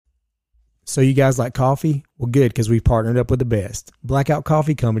So you guys like coffee? Well, good, because we've partnered up with the best. Blackout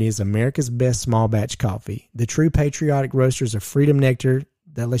Coffee Company is America's best small batch coffee. The true patriotic roasters of Freedom Nectar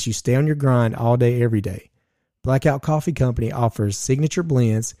that lets you stay on your grind all day, every day. Blackout Coffee Company offers signature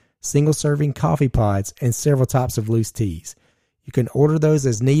blends, single-serving coffee pods, and several types of loose teas. You can order those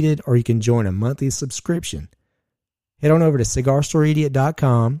as needed, or you can join a monthly subscription. Head on over to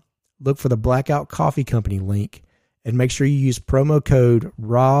cigarstoreidiot.com, look for the Blackout Coffee Company link, and make sure you use promo code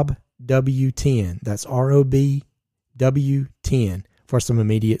ROBW10. That's ROBW10 for some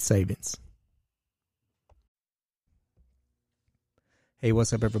immediate savings. Hey,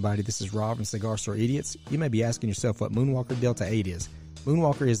 what's up, everybody? This is Rob from Cigar Store Idiots. You may be asking yourself what Moonwalker Delta 8 is.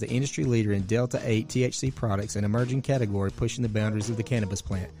 Moonwalker is the industry leader in Delta 8 THC products, an emerging category pushing the boundaries of the cannabis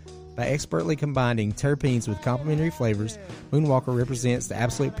plant. By expertly combining terpenes with complementary flavors, Moonwalker represents the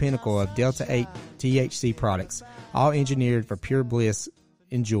absolute pinnacle of Delta 8 THC products, all engineered for pure bliss.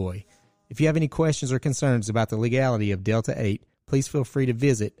 Enjoy. If you have any questions or concerns about the legality of Delta 8, please feel free to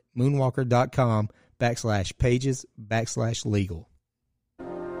visit moonwalker.com/pages/legal.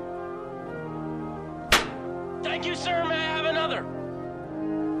 Thank you, sir. May I have another?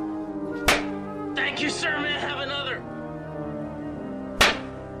 Thank you, sir. May I have another?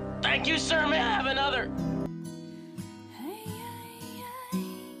 Thank you, sir. May I have another?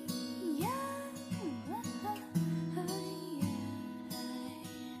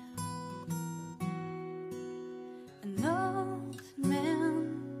 An old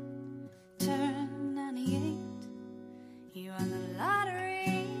man turned 98. He won the lottery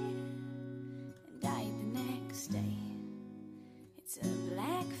and died the next day. It's a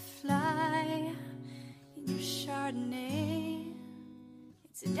black fly in your Chardonnay.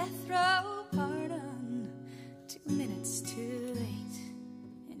 It's a death row pardon, 2 minutes too late.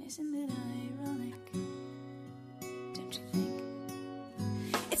 And isn't it ironic? Don't you think?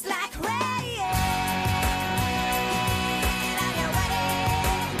 It's like rain on your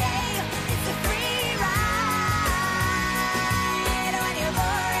wedding day. It's a free ride when you've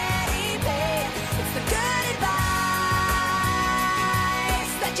already paid. It's the good advice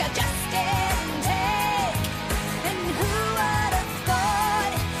that you just didn't take. And who would have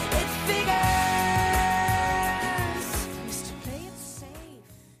thought it figures? Used to play it safe.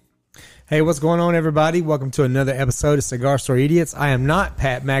 Hey, what's going on, everybody? Welcome to another episode of Cigar Store Idiots. I am not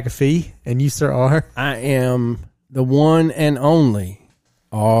Pat McAfee, and you, sir, are. I am the one and only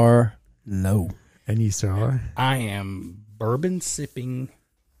Arlo. And you, sir, are. I am bourbon sipping.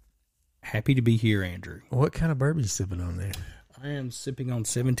 Happy to be here, Andrew. What kind of bourbon you sipping on there? I am sipping on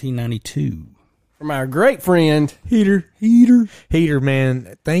 1792. From our great friend, Heater,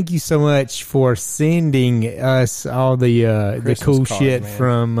 man. Thank you so much for sending us all the cool cards, shit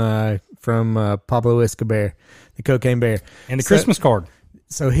man. from Pablo Escobar, the Cocaine Bear, And the Christmas card.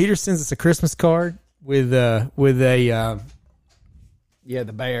 So Heater sends us a Christmas card with a the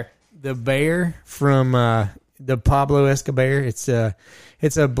bear. the bear from the Pablo Escobar. It's a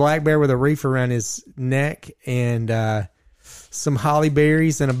black bear with a reef around his neck and some holly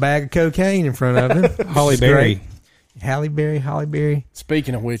berries and a bag of cocaine in front of him. Holly Berry. Holly berry.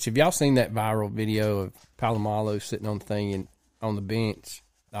 Speaking of which, have y'all seen that viral video of Palomalo sitting on the thing and on the bench?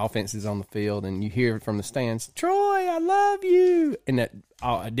 The offense is on the field, and you hear from the stands, "Troy, I love you." And that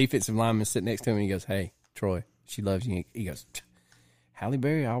a defensive lineman sitting next to him, and he goes, "Hey, Troy, she loves you." He goes, "Halle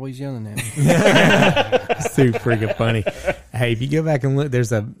Berry always yelling at me." Super freaking funny. Hey, if you go back and look,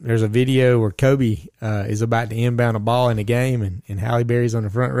 there's a video where Kobe is about to inbound a ball in a game, and Halle Berry's on the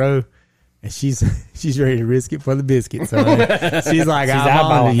front row, and she's ready to risk it for the biscuit. So she's like,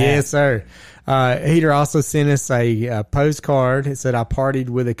 "I'm on it, yes, sir." Heater also sent us a postcard. It said, "I partied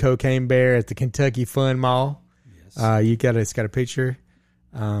with a cocaine bear at the Kentucky Fun Mall." Yes. It's got a picture.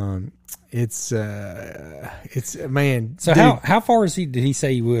 It's man. So dude, how far did he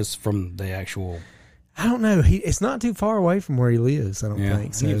say he was from the actual? I don't know. It's not too far away from where he lives, I don't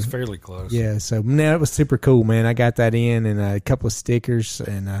think. So he was fairly close. yeah, so no, it was super cool, man. I got that in and a couple of stickers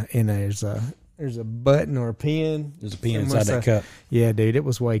and there's a button or a pin. There's a pin inside that cup. Yeah, dude, it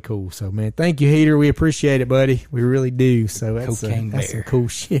was way cool. So, man, thank you, Heater. We appreciate it, buddy. We really do. So that's some cool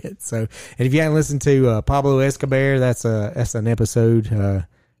shit. So, and if you haven't listened to Pablo Escobar, that's an episode a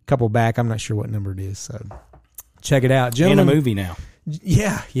couple back. I'm not sure what number it is. So check it out, gentlemen. In a movie now.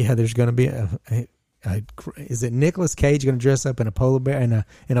 Yeah. There's going to be is it Nicolas Cage going to dress up in a polar bear in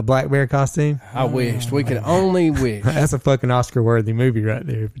a black bear costume? I wished. We could only wish. That's a fucking Oscar worthy movie right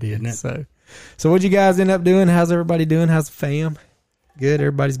there if it did. So what'd you guys end up doing? How's everybody doing? How's the fam? Good.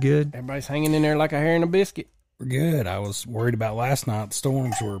 Everybody's good. Everybody's hanging in there like a hair in a biscuit. We're good. I was worried about last night. The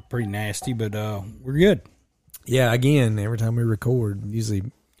storms were pretty nasty, but we're good. Yeah. Again, every time we record, usually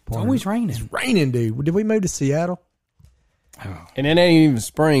partner. always raining. It's raining, dude. Did we move to Seattle? And it ain't even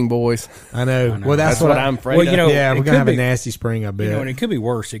spring, boys. I know. Well, that's, That's what I'm afraid Well, of. you know, yeah, it we're could gonna have a be- nasty spring. I bet. You know, and it could be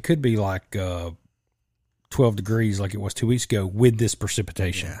worse. It could be like 12 degrees like it was 2 weeks ago with this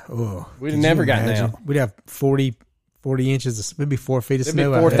precipitation. Oh, We'd could never you gotten imagine? out. We'd have 40 inches, of, maybe 4 feet of There'd be snow.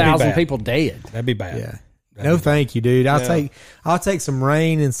 out there. 4,000 bad. people dead. That'd be bad. Yeah. That'd No, be thank you, dude. No. I'll take some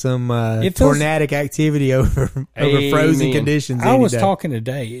rain and some It feels- tornadic activity over frozen Amen. conditions. I any was day. talking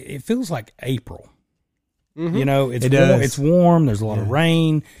today. It feels like April. Mm-hmm. You know, it's It warm, does. it's warm. There's a lot of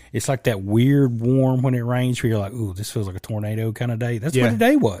rain. It's like that weird warm when it rains where you're like, ooh, this feels like a tornado kind of day. That's Yeah. what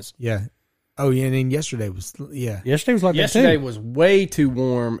today was. Yeah. Oh yeah, and then yesterday was Yesterday was like Yesterday that too. was way too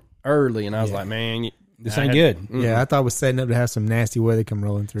warm early, and I was like, man, This ain't good. yeah. I thought it was setting up to have some nasty weather come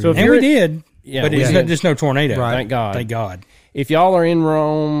rolling through. So if And you're- we did. Yeah, but we it's did. not, just no tornado. Right. Thank God. Thank God. If y'all are in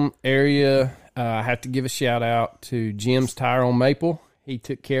Rome area, I have to give a shout out to Jim's Tire on Maple. He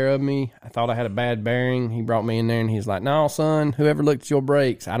took care of me. I thought I had a bad bearing. He brought me in there, and he's like, no, son, whoever looked at your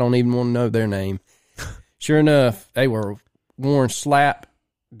brakes, I don't even want to know their name. Sure enough, they were worn slap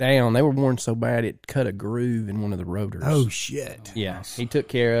down. They were worn so bad it cut a groove in one of the rotors. oh shit. Yeah, he took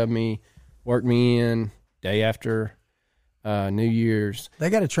care of me, worked me in day after New Year's. They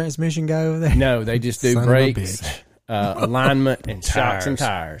got a transmission guy over there. No, they just do Son of a brakes, bitch. alignment, and shocks and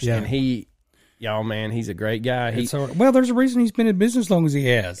tires. Yeah. And y'all, man, he's a great guy. He It's all right. Well, there's a reason he's been in business as long as he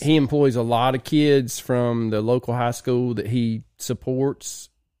has. he employs a lot of kids from the local high school that he supports,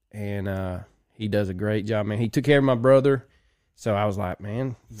 and he does a great job, man. He took care of my brother, so I was like,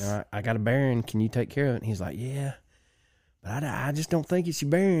 man, I got a bearing. Can you take care of it? And he's like, yeah. But I just don't think it's your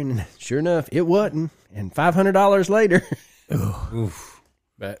bearing. And sure enough, it wasn't. And $500 later.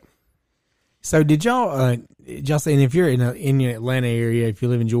 But So did y'all say, and if you're in your Atlanta area, if you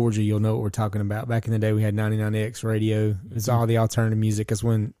live in Georgia, you'll know what we're talking about. Back in the day, we had 99X radio. It's all the alternative music. That's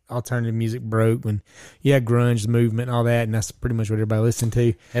when alternative music broke, when you had grunge movement and all that, and that's pretty much what everybody listened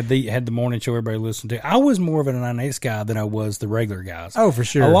to. Had the morning show everybody listened to. I was more of an 9X guy than I was the regular guys. Oh, for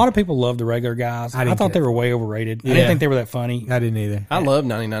sure. A lot of people love the regular guys. I didn't thought care. they were way overrated. I Yeah. didn't think they were that funny. I didn't either. I love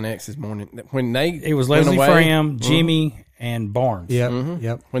 99X this morning. When It was went Leslie away- Fram, Jimmy, and Barnes. Yep,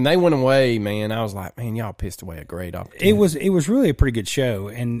 yep. When they went away, man, I was like, man, y'all pissed away a great opportunity. It was really a pretty good show,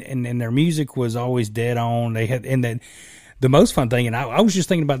 and their music was always dead on. They had, and then the most fun thing, and I was just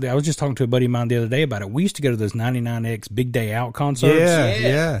thinking about that. I was just talking to a buddy of mine the other day about it. We used to go to those 99X Big Day Out concerts.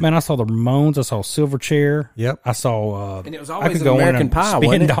 Yeah. Man, I saw the Ramones. I saw Silverchair. Yep. I saw. And it was I always could an go in American and Pie, Spin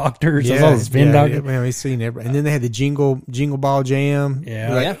wasn't it? Doctors. I saw the Spin Doctors. Man, we've seen every, and then they had the jingle ball jam.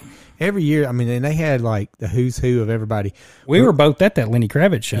 Yeah. Like, Yeah. every year. I mean, and they had like the who's who of everybody. We were both at that Lenny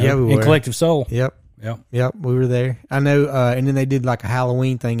Kravitz show. Yeah, we in were. Collective Soul. Yep. Yep. Yep, we were there. I know, and then they did like a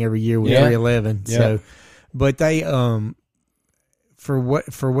Halloween thing every year with Yeah. 311. Yeah. So, but they, for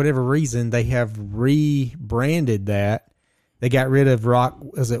whatever reason, they have rebranded that. They got rid of rock.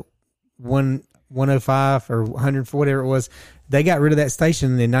 Was it 105 or 100, whatever it was? They got rid of that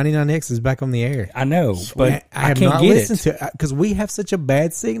station, and 99X is back on the air. I know, but I have can't not get listened it. to it because we have such a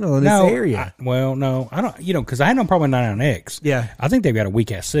bad signal in No, this area. no, I don't. You know, because I had no problem with 99X. Yeah. I think they've got a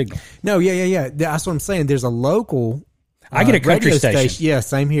weak ass signal. No, yeah. That's what I'm saying. There's a local. I get a country radio station. Yeah,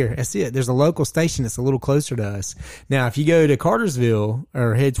 same here. That's it. There's a local station that's a little closer to us. Now, if you go to Cartersville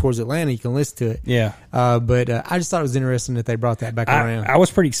or head towards Atlanta, you can listen to it. Yeah. But I just thought it was interesting that they brought that back around. I was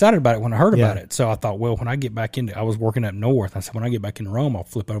pretty excited about it when I heard about Yeah. it. So I thought, well, when I get back into, I was working up north. I said, when I get back into Rome, I'll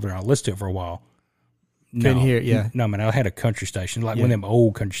flip over there and I'll listen to it for a while. Couldn't hear it, yeah. No, man, I had a country station, like Yeah. one of them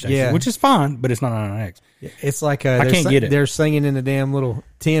old country stations, Yeah. which is fine, but it's not on an X. It's like I can't get it. They're singing in the damn little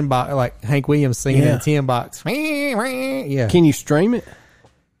tin box, like Hank Williams singing in Yeah. a tin box. Yeah, Can you stream it?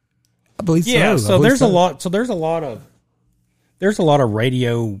 I believe so. Yeah, I so believe there's a lot. So there's a lot of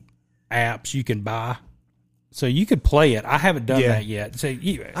radio apps you can buy. So you could play it. I haven't done Yeah. that yet. So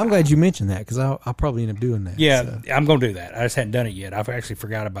I'm glad you mentioned that because I'll probably end up doing that. yeah, so. I'm going to do that. I just hadn't done it yet. I've actually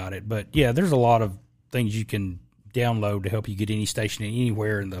forgot about it. But yeah, there's a lot of things you can download to help you get any station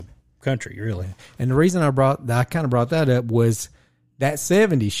anywhere in the country, really. And the reason I kind of brought that up was that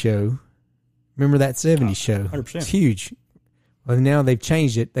 70s show. Remember that 70s show? 100%. It's huge. Well, now they've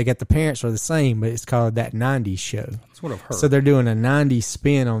changed it. They got the parents are the same, but it's called that 90s show. That's what I've heard. So they're doing a 90s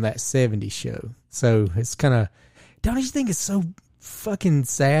spin on that 70s show. So it's kind of, don't you think it's so fucking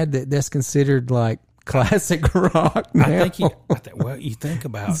sad that that's considered like classic rock now? I think well, you think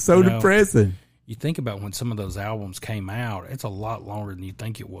about It's so you know, depressing. You think about when some of those albums came out, it's a lot longer than you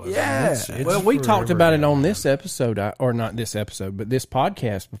think it was. Yeah. It's Well, we talked forever about it down on the this episode, or not this episode, but this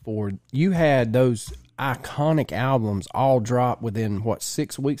podcast before. You had those iconic albums all drop within,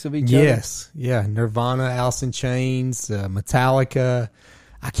 6 weeks of each other? Yes. Yeah. Nirvana, Alice in Chains, Metallica.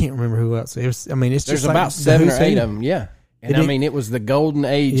 I can't remember who else. It was, I mean, it's There's just about like the 7 or who's 8 who. of them, yeah. And It I did- mean, it was the golden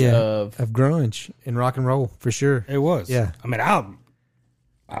age of grunge and rock and roll for sure. It was. Yeah. I mean, I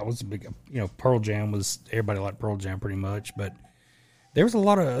was a big, Pearl Jam was, everybody liked Pearl Jam pretty much, but there was a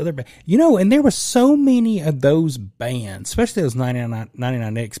lot of other bands, and there were so many of those bands, especially those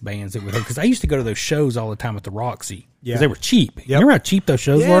 99X bands that were there, because I used to go to those shows all the time at the Roxy. Yeah. Because they were cheap. You remember how cheap those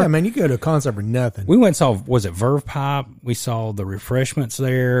shows Yeah, were? man, you go to a concert for nothing. We went and saw, was it Verve Pipe? We saw the Refreshments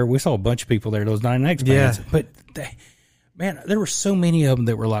there. We saw a bunch of people there, those 99X bands. Yeah. But, man, there were so many of them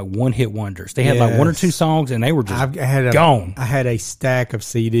that were like one-hit wonders. They had like 1 or 2 songs, and they were just gone. I had a stack of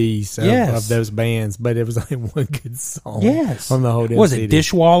CDs of those bands, but it was only one good song. Yes. On the whole damn Was CD. it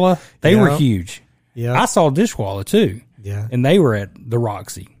Dishwalla? They were Yeah. huge. Yeah. I saw Dishwalla too. Yeah. And they were at the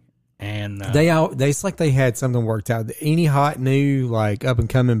Roxy. And It's like they had something worked out. Any hot new like up and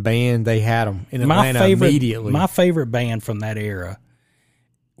coming band, they had them in Atlanta immediately. My favorite band from that era,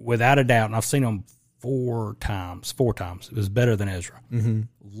 without a doubt, and I've seen them 4 times. It was Better Than Ezra. Mm-hmm.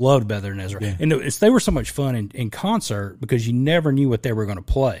 Loved Better Than Ezra. Yeah. And they were so much fun in concert because you never knew what they were going to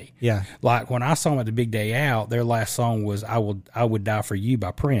play. Yeah. Like when I saw them at the Big Day Out, their last song was I Would Die For You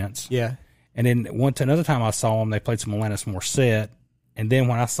by Prince. Yeah. And then another time I saw them, they played some Alanis Morissette. And then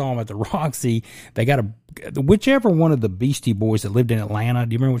when I saw them at the Roxy, they got whichever one of the Beastie Boys that lived in Atlanta.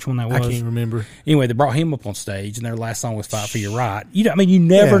 Do you remember which one that was? I can't remember. Anyway, they brought him up on stage, and their last song was "Fight for Your Right." You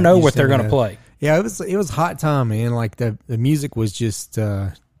never know you what just they're never going to know. play. Yeah, it was hot time, man. Like the music was just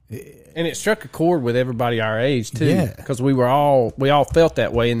and it struck a chord with everybody our age too. Yeah. Because we all felt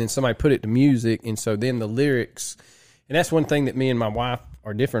that way, and then somebody put it to music, and so then the lyrics, and that's one thing that me and my wife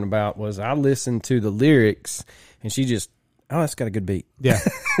are different about was I listened to the lyrics, and she just, oh, it's got a good beat. yeah.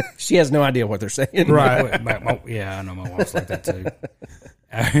 She has no idea what they're saying. Right. Yeah, I know my wife's like that too.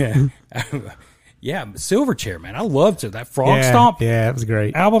 Yeah, Silverchair, man, I loved it. That Frog Stomp Yeah, it was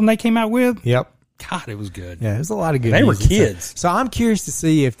great. album they came out with. Yep. God, it was good. Yeah, there's a lot of good. They were music. kids. So I'm curious to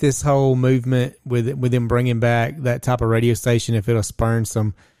see if this whole movement with them bringing back that type of radio station, if it'll spurn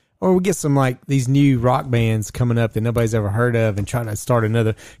some, or we get some like these new rock bands coming up that nobody's ever heard of and trying to start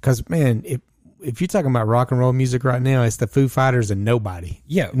another. Because man, if you're talking about rock and roll music right now, it's the Foo Fighters and nobody.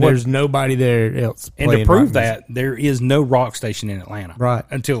 Yeah, And there's nobody there else. And to playing prove rock that, there is no rock station in Atlanta. Right.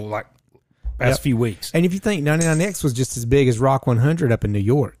 Until like past few weeks. And if you think 99X was just as big as Rock 100 up in New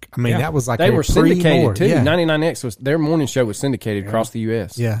York, I mean, Yeah. that was like They their were syndicated pre-more. too. Yeah. 99X was their morning show was syndicated across the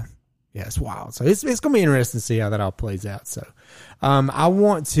U.S. Yeah. Yeah, it's wild. So it's going to be interesting to see how that all plays out. So I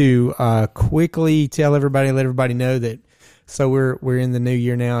want to quickly tell everybody, let everybody know that so we're in the new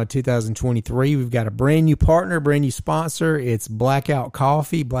year now, 2023. We've got a brand new partner, brand new sponsor. It's Blackout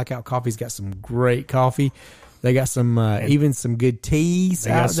Coffee. Blackout Coffee's got some great coffee. They got some even some good teas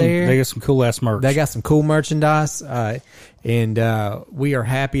out there. They got some cool ass merch. They got some cool merchandise, and we are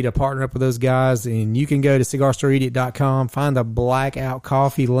happy to partner up with those guys. And you can go to cigarstoreidiot.com, find the Blackout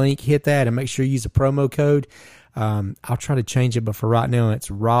Coffee link, hit that, and make sure you use a promo code. I'll try to change it, but for right now, it's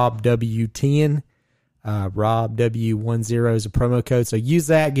RobW10. RobW10 is a promo code. So use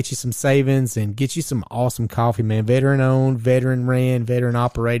that, get you some savings, and get you some awesome coffee, man. Veteran-owned, veteran-ran,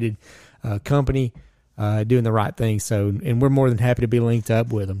 veteran-operated company. Doing the right thing. So, and we're more than happy to be linked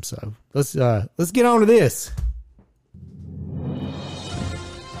up with them. So let's get on to this.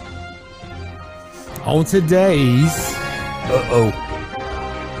 On today's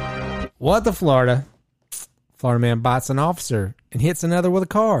What the Florida man bites an officer and hits another with a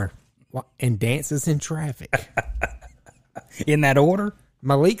car and dances in traffic. in that order.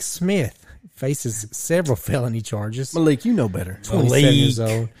 Malik Smith faces several felony charges. Malik, you know better. 27 years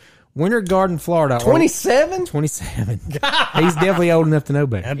old. Winter Garden, Florida. 27? 27. He's definitely old enough to know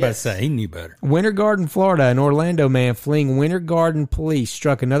better. I'd about to say he knew better. Winter Garden, Florida. An Orlando man fleeing Winter Garden police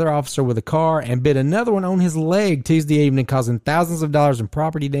struck another officer with a car and bit another one on his leg Tuesday evening, causing thousands of dollars in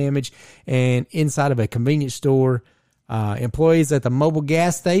property damage and inside of a convenience store. Employees at the mobile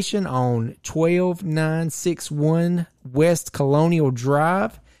gas station on 12961 West Colonial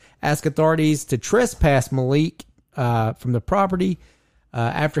Drive asked authorities to trespass Malik from the property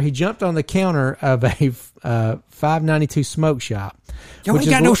after he jumped on the counter of a 592 smoke shop. Yo, ain't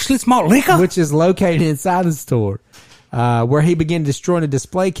got no Schlitz malt liquor? Which is located inside the store, where he began destroying a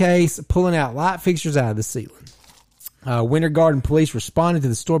display case, pulling out light fixtures out of the ceiling. Winter Garden police responded to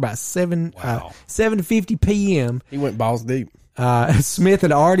the store about 7:50 p.m. He went balls deep. Smith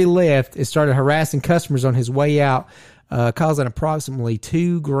had already left and started harassing customers on his way out, causing approximately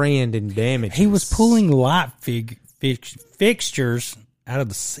 $2,000 in damage. He was pulling light fixtures out of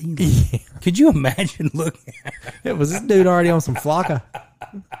the ceiling. Yeah. Could you imagine looking at Was this dude already on some flocka?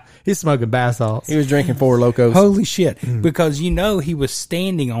 He's smoking bath salts. He was drinking Four Locos. Holy shit! Because he was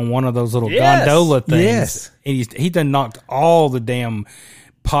standing on one of those little Yes. gondola things. Yes. And he done knocked all the damn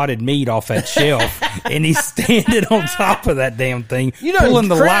potted meat off that shelf, and he's standing on top of that damn thing, You done pulling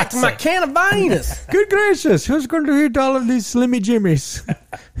the cracked lights. my can of Venus. Good gracious, who's going to eat all of these Slimmy Jimmies?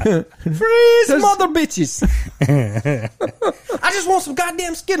 Freeze, mother bitches. I just want some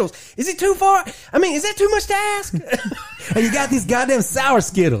goddamn Skittles. Is it too far? I mean, is that too much to ask? And you got these goddamn sour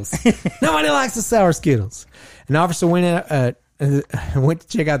Skittles. Nobody likes the sour Skittles. An officer went out, went to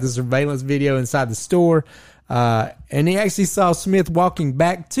check out the surveillance video inside the store, and he actually saw Smith walking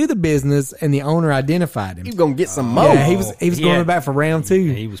back to the business, and the owner identified him. You gonna get some more? Yeah, he was going back for round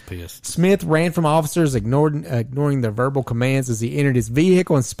 2. He was pissed. Smith ran from officers, ignoring their verbal commands as he entered his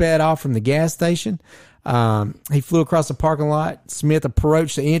vehicle and sped off from the gas station. He flew across the parking lot. Smith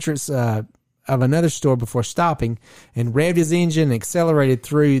approached the entrance of another store before stopping and revved his engine and accelerated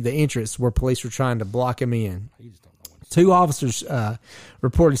through the entrance where police were trying to block him in. 2 officers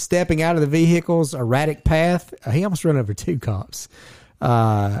reported stepping out of the vehicle's erratic path. He almost ran over 2 cops.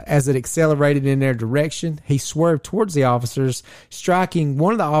 As it accelerated in their direction, he swerved towards the officers, striking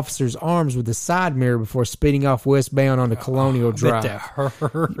one of the officers' arms with the side mirror before speeding off westbound onto Colonial Drive. That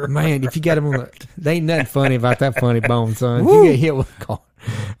hurt. Man, if you got him on the... There ain't nothing funny about that funny bone, son. You get hit with a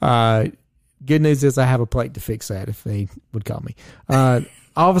car. Good news is I have a plate to fix that if they would call me.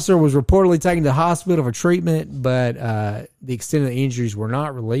 Officer was reportedly taken to the hospital for treatment, but the extent of the injuries were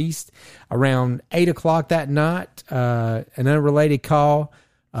not released. Around 8 o'clock that night, an unrelated call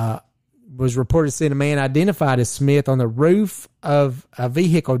was reported seeing a man identified as Smith on the roof of a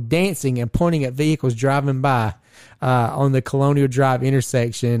vehicle dancing and pointing at vehicles driving by on the Colonial Drive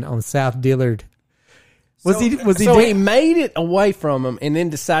intersection on South Dillard. He made it away from him and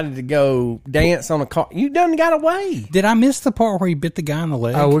then decided to go dance on a car. You done got away. Did I miss the part where he bit the guy in the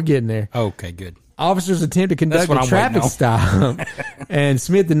leg? Oh, we're getting there. Okay, good. Officers attempt to conduct what a I'm traffic waiting stop, and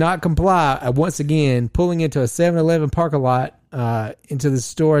Smith did not comply. Once again, pulling into a 7-Eleven parking lot into the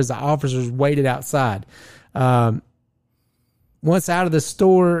store as the officers waited outside. Once out of the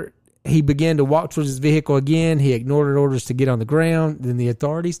store, he began to walk towards his vehicle again. He ignored orders to get on the ground. Then the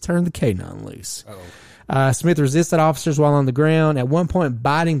authorities turned the canine loose. Smith resisted officers while on the ground, at one point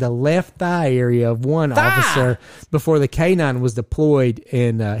biting the left thigh area of one officer before the canine was deployed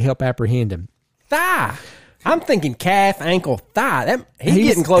and helped apprehend him. Thigh. I'm thinking calf, ankle, thigh. He's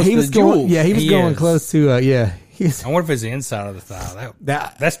getting close to the going, jewels. Yeah, he was He going is. close to, yeah. I wonder if it's the inside of the thigh.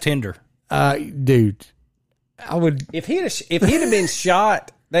 That's tender. Dude, I would... If he'd have been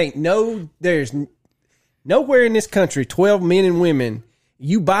shot, there's nowhere in this country 12 men and women.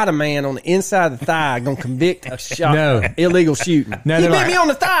 You bite a man on the inside of the thigh, gonna convict a shot, No. illegal shooting. No, He they're bit like- me on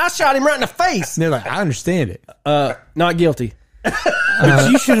the thigh. I shot him right in the face. They're like, I understand it. Not guilty. But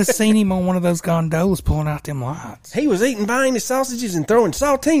you should have seen him on one of those gondolas pulling out them lights. He was eating Vienna sausages and throwing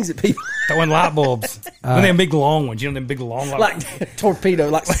saltines at people Throwing light bulbs. One of them big long ones. You know them big long like torpedo,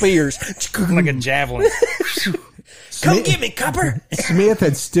 like spears. like a javelin. Come get me, copper. Smith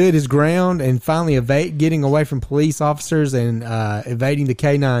had stood his ground and finally getting away from police officers and evading the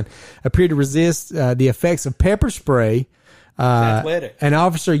canine. Appeared to resist the effects of pepper spray. Athletic. An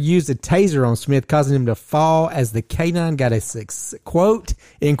officer used a taser on Smith, causing him to fall as the canine got a quote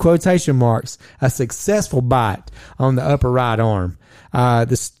in quotation marks, a successful bite on the upper right arm.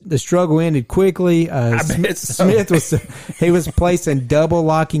 The struggle ended quickly. bet so. Smith was placed in double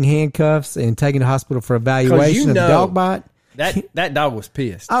locking handcuffs and taken to hospital for evaluation of the know- dog bite. That dog was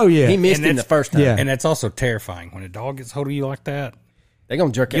pissed. Oh, yeah. He missed And him the that's- first time. yeah. And that's also terrifying. When a dog gets hold of you like that, They're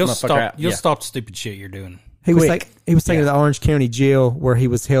gonna jerk that you'll motherfucker stop. out. You'll Yeah. stop the stupid shit you're doing. He was Quick. taken to the Orange County Jail where he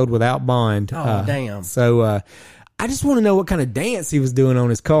was held without bond. Oh, damn. So I just want to know what kind of dance he was doing on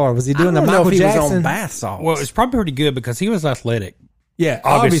his car. Was he doing the I don't know Michael if he Jackson? was on bath salts. Well, it's probably pretty good because he was athletic. Yeah,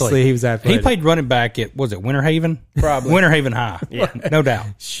 obviously he was athletic. He played running back at Winter Haven? Probably. Winter Haven High. Yeah, no doubt.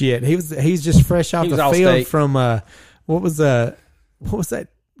 Shit, he's just fresh off He was the all field state. from what was that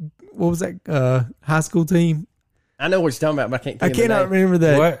high school team? I know what you're talking about, but I can't. I Think of the cannot name. remember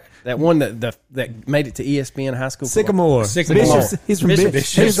that. What? That one that made it to ESPN high school. Sycamore. Sycamore. He's from Bishop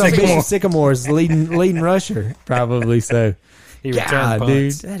He's on Sycamore. Bishop Sycamore's leading rusher, probably. So, He returned God,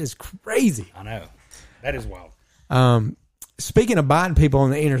 dude, punts. that is crazy. I know. That is wild. Speaking of biting people on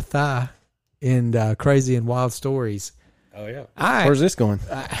the inner thigh and crazy and wild stories, Oh, yeah. Where's this going?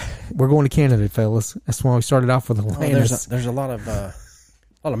 we're going to Canada, fellas. That's why we started off with Atlantis. There's a lot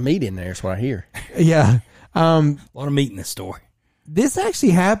of meat in there. That's what I hear. Yeah. A lot of meat in this story. This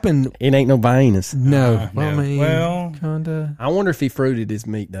actually happened. It ain't no Viennas. No. No. I mean, Well- kinda. I wonder if he fruited his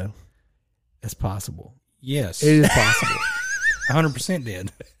meat though. It's possible. Yes. It is possible. 100%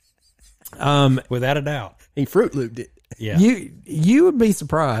 did. Without a doubt. He Fruit Looped it. Yeah. You would be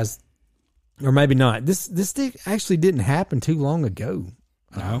surprised, or maybe not. This actually didn't happen too long ago.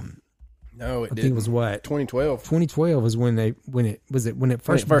 No. No, it I think didn't. it was what 2012. 2012 was when it first When it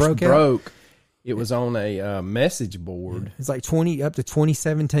first broke out. broke, it was on a message board. It's like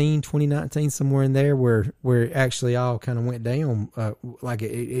 2017, 2019, somewhere in there where it actually all kind of went down. Like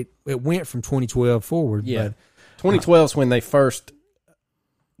it went from 2012 forward. Yeah. But 2012 is when they first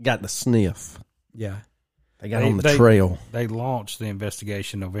got the sniff. yeah. They got on the trail. They launched the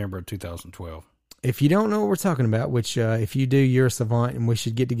investigation November of 2012. If you don't know what we're talking about, which if you do, you're a savant, and we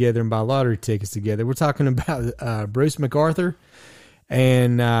should get together and buy lottery tickets together. We're talking about Bruce MacArthur,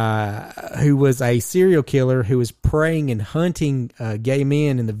 and who was a serial killer who was preying and hunting gay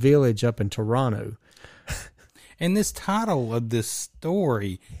men in the village up in Toronto. And this title of this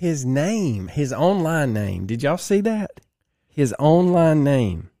story, His name, his online name. Did y'all see that? His online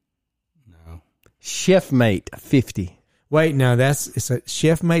name. no, Chefmate 50. Wait, no,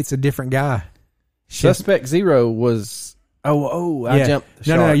 Chef Mate's a different guy. Suspect 0 was. I jumped.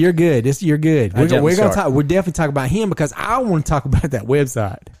 The No, shark. you're good. You're good. I We're jumped the gonna shark. talk. We're definitely talking about him because I want to talk about that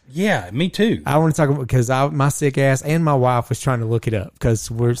website. yeah, me too. I want to talk about because my sick ass and my wife was trying to look it up because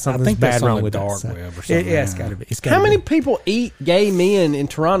something's think bad that's on wrong the with dark that. web or something. Yeah, it's got to be. It's gotta How be. many people eat gay men in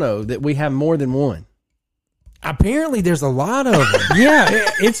Toronto that we have more than one? Apparently, there's a lot of them.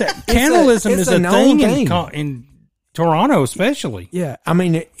 Yeah, cannibalism it's is a a known thing thing. in Toronto, especially. Yeah, I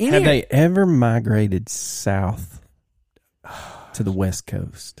mean, Have they ever migrated south to the West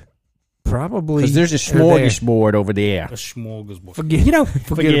Coast? probably? Because there's a they're there. smorgasbord over there. A smorgasbord.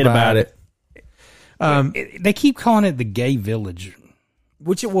 Forget about it. They keep calling it the gay village.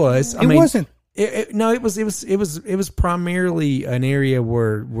 Which it was. I It mean, wasn't. No, it was primarily an area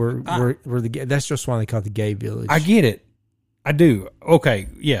where the gay, that's just why they call it the gay village. I get it. I do. Okay,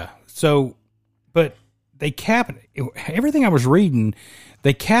 yeah. So, but they everything I was reading,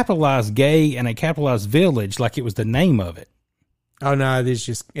 they capitalized gay and they capitalized village like it was the name of it. Oh no, there's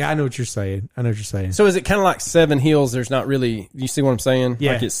just I know what you're saying. So is it kind of like Seven Hills? There's not really. You see what I'm saying?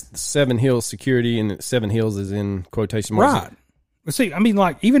 Yeah. Like it's Seven Hills Security, and Seven Hills is in quotation marks. Right. But see, I mean,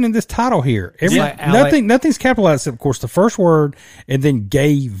 like even in this title here, like Alec- nothing's capitalized except, of course, the first word and then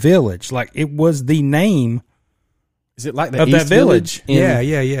gay village. Like it was the name Is it like the of East that village. in-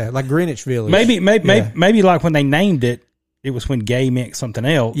 Yeah, like Greenwich Village. Maybe like when they named it, it was when gay meant something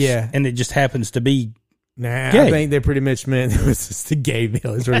else. Yeah. And it just happens to be. Nah, Gay. I think they pretty much meant it was just the gay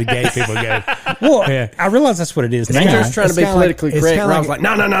village where the gay people go. Well, Yeah. I realize that's what it is They're now. just trying to It's be kinda like- politically it's correct. kinda And I was like-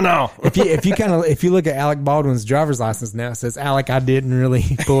 like, no. If you look at Alec Baldwin's driver's license now, it says Alec, I didn't really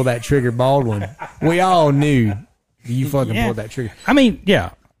pull that trigger, Baldwin. We all knew you fucking Yeah. pulled that trigger. I mean,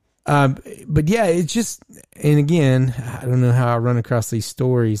 yeah. But yeah, it's just, and again, I don't know how I run across these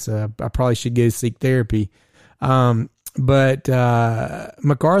stories. I probably should go seek therapy. But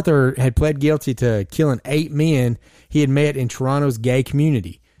MacArthur had pled guilty to killing 8 men he had met in Toronto's gay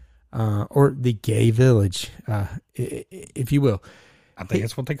community, or the gay village, if you will. I think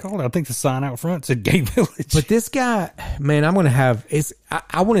that's what they called it. I think the sign out front said gay village. But this guy, man, I'm going to have,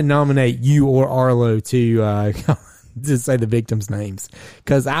 I want to nominate you or Arlo to say the victims' names,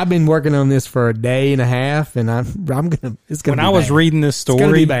 because I've been working on this for a day and a half, and it's going to when I was reading this gonna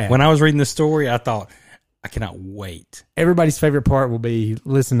story, be bad. I thought, I cannot wait everybody's favorite part will be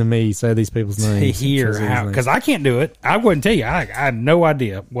listen to me say these people's to names. hear how, because I can't do it. I wouldn't tell you. I had no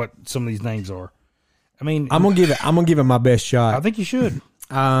idea what some of these names are. I mean, I'm gonna give it my best I shot. think you should.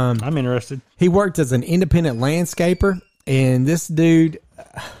 I'm interested. He worked as an independent landscaper, and this dude,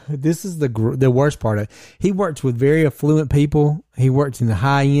 this is the worst part of it. He worked with very affluent people. He worked in the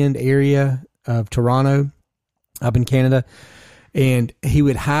high end area of Toronto, up in Canada, and he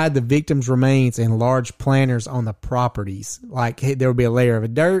would hide the victims' remains in large planters on the properties. Like there would be a layer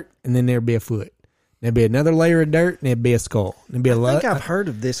of dirt, and then there'd be a foot. There'd be another layer of dirt, and there'd be a skull. There'd be a I think I've heard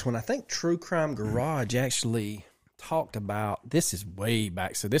of this one. I think True Crime Garage actually talked about this. Is way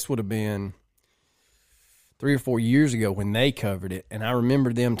back, so this would have been 3 or 4 years ago when they covered it, and I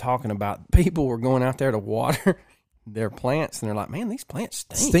remember them talking about people were going out there to water their plants, and they're like, "Man, these plants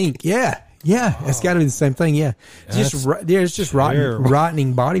stink." Yeah. It's got to be the same thing. Yeah, it's just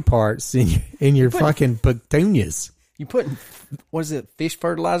rotting body parts in your fucking petunias. You putting what is it? Fish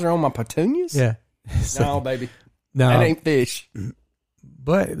fertilizer on my petunias? Yeah, No, baby, no, that ain't fish.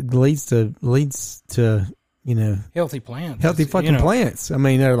 but it leads to Healthy plants. healthy fucking plants. I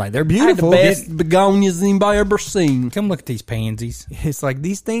mean, they're I had the beautiful. best begonias anybody ever seen. Come look at these pansies. It's like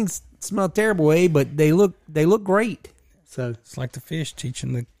these things smell terrible, but they look great. So It's like the fish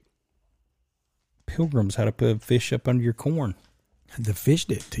teaching the pilgrims how to put fish up under your corn. The fish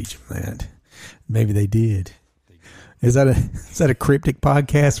didn't teach them that. Maybe they did. Is that a cryptic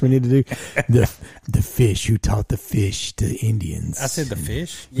podcast we need to do? The fish who taught the fish to Indians. I said the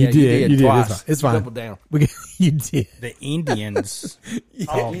fish. You did. Twice. It's fine. Double down. You did. The Indians.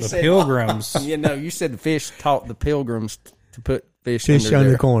 Oh, You the said- pilgrims. You said the fish taught the pilgrims to put fish Fish under under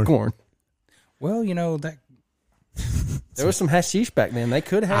their corn. Well, that There was some hashish back then. They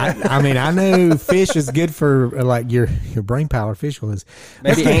could have. I mean, I know fish is good for like your brain power. Fish was.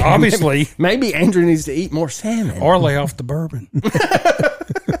 Maybe obviously. Maybe Andrew needs to eat more salmon. or lay off the bourbon.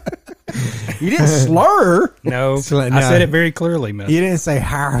 You didn't slur. No, So, I no. said it very clearly, man. You didn't say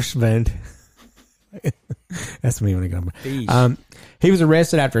harassment. That's me when I go. Jeez. He was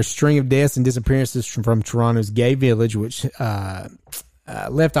arrested after a string of deaths and disappearances from Toronto's gay village, which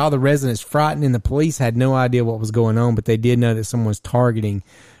left all the residents frightened, and the police had no idea what was going on, but they did know that someone was targeting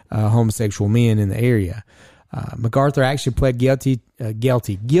homosexual men in the area. MacArthur actually pled guilty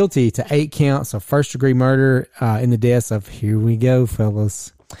to 8 counts of first-degree murder in the deaths of, here we go,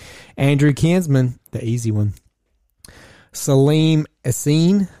 fellas, Andrew Kinsman, the easy one, Salim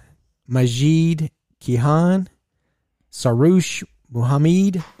Essine, Majid Kihan, Sarush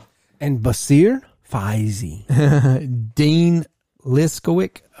Muhammad, And Basir Faizi. Dean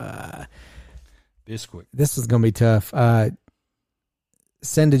Liskowick. Bisquick. This is going to be tough.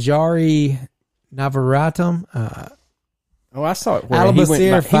 Sendajari Navaratam. Oh, I saw it. Where he went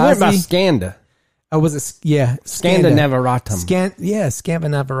by Faizi. Skanda. Oh, was it? Yeah. Skanda Navaratam. Skanda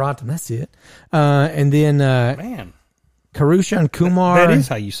Navaratam. That's it. And then Man, Karushan Kumar. that is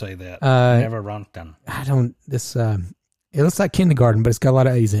how you say that. Never run done. I don't, it looks like kindergarten, but it's got a lot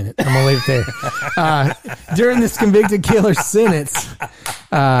of A's in it. I'm going to leave it there. During this convicted killer's sentence,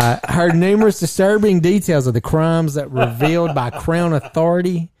 heard numerous disturbing details of the crimes that were revealed by Crown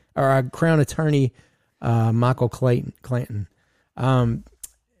Attorney Michael Clanton.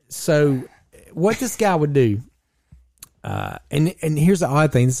 So what this guy would do, and here's the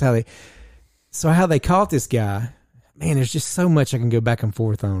odd thing, this is how they caught this guy. Man, there's just so much I can go back and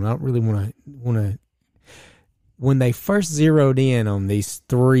forth on. I don't really want to. When they first zeroed in on these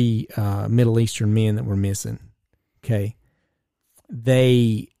 3 Middle Eastern men that were missing, okay,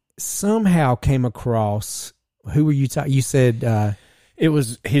 they somehow came across, who were you talking? You said It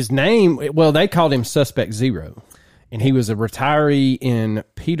was his name. Well, they called him Suspect Zero. And he was a retiree in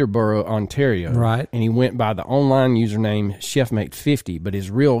Peterborough, Ontario. Right. And he went by the online username Chefmate50, but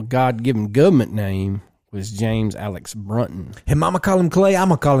his real God-given government name was James Alex Brunton. Hey, mama call him Clay. I'm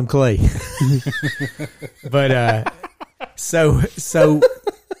gonna call him Clay. But so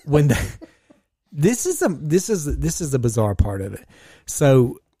when this is the bizarre part of it.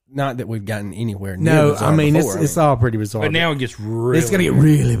 So Not that we've gotten anywhere near no, bizarre I mean before. it's all pretty bizarre. But now it gets really. it's gonna get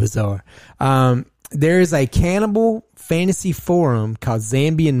really bizarre. There is a cannibal fantasy forum called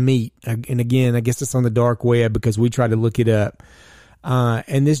Zambian Meat, and again, I guess it's on the dark web because we tried to look it up.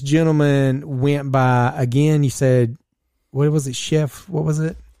 And this gentleman went by, again, you said, what was it, Chef? What was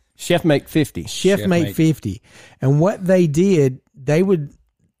it? Chefmate50. Chefmate 50. And what they did, they would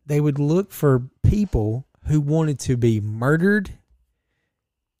look for people who wanted to be murdered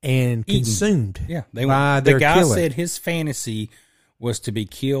and Eaten. consumed. Yeah, by the their guy killer. said his fantasy was to be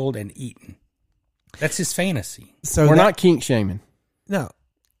killed and eaten. That's his fantasy. So We're not kink shaming. No.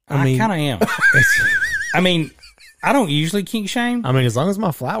 I mean, kind of am. I mean, I don't usually kink shame. I mean, as long as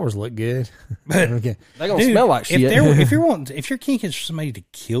my flowers look good. But Okay. They're going to dude, smell like shit. if your kink is for somebody to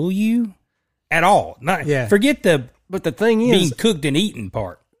kill you at all, not Yeah. forget the But the thing being is, cooked and eaten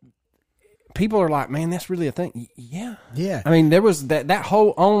part. people are like, man, that's really a thing. Yeah. Yeah. I mean, there was that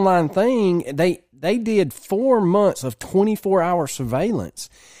whole online thing. They did 4 months of 24-hour surveillance.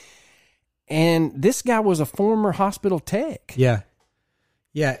 And this guy was a former hospital tech. Yeah.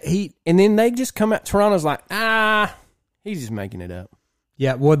 Yeah. And then they just come out. Toronto's like, he's just making it up.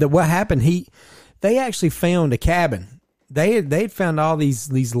 Yeah, well, what happened? They actually found a cabin. They had found all these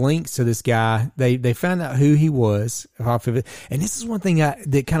links to this guy. They found out who he was off of it. And this is one thing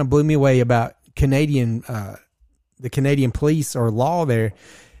that kind of blew me away about the Canadian police or law there.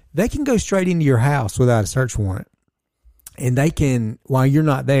 They can go straight into your house without a search warrant, and they can, while you're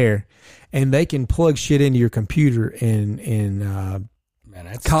not there, and they can plug shit into your computer and Man,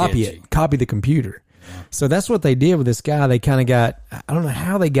 that's copy sketchy. it, copy the computer. So that's what they did with this guy. They kind of got, I don't know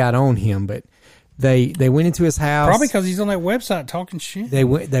how they got on him, but they went into his house. Probably because he's on that website talking shit. they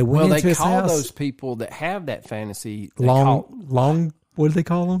went Well, into they his call house. those people that have that fantasy they call long. What do they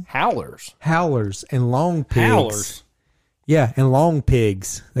call them? howlers. Howlers and long pigs. Howlers. Yeah, and long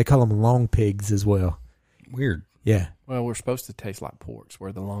pigs. They call them long pigs as well. Weird. Yeah. Well, we're supposed to taste like porks,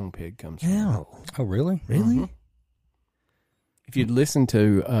 where the long pig comes from. No. Oh, really? Really? If you'd listen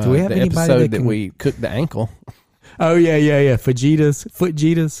to Do we have the anybody episode that that can- we cooked the ankle, Oh yeah.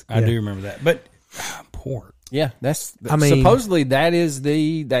 Fajitas. I do remember that. But pork. yeah, that's. I mean- supposedly that is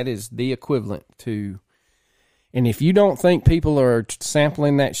the equivalent to. And if you don't think people are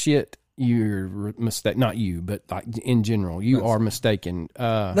sampling that shit, you're mistake. Not you, but like in general, you are mistaken.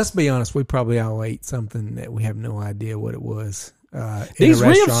 Let's be honest. We probably all ate something that we have no idea what it was. In These a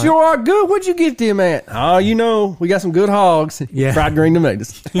ribs restaurant. sure are good. Where'd you get them at? Oh, you know, we got some good hogs. Yeah. Fried green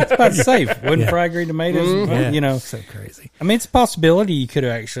tomatoes. About safe. Wouldn't fried green tomatoes. Mm-hmm. Yeah, You know, so crazy. I mean, it's a possibility you could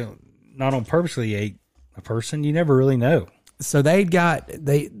have actually not on purposely ate a person. You never really know. So they had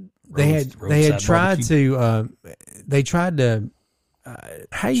roadside tried barbecue. to they tried to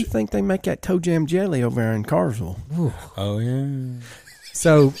How you think they make that toe jam jelly over there in Carsville? Oh yeah.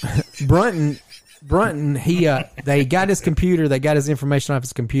 so Brunton he they got his computer, they got his information off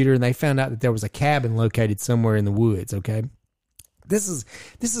his computer, and they found out that there was a cabin located somewhere in the woods. Okay, this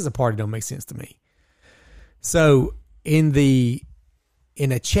is a part that don't make sense to me. So in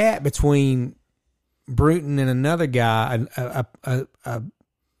a chat between Bruton and another guy,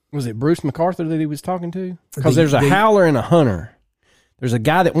 Was it Bruce MacArthur that he was talking to? Because The- there's a the- howler and a hunter. There's a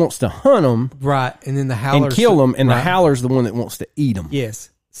guy that wants to hunt them right, and then the howler and kill them, and right. the howler's the one that wants to eat them. Yes.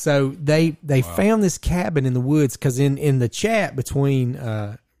 So they found this cabin in the woods because in the chat between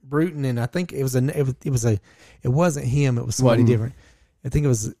Bruton and I think it wasn't him, it was somebody Wasn't. different. I think it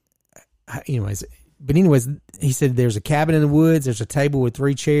was anyways, he said there's a cabin in the woods, there's a table with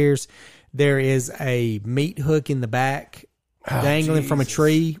 3 chairs, there is a meat hook in the back dangling from a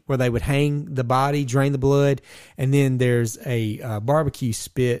tree where they would hang the body, drain the blood, and then there's a barbecue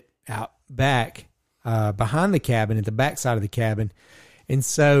spit out back behind the cabin at the back side of the cabin. And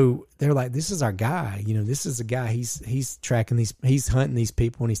so they're like, this is our guy. You know, this is a guy. He's tracking these, he's hunting these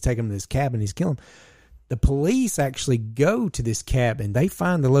people, and he's taking them to this cabin. He's killing them. The police actually go to this cabin. They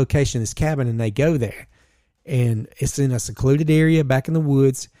find the location of this cabin, and they go there. And it's in a secluded area back in the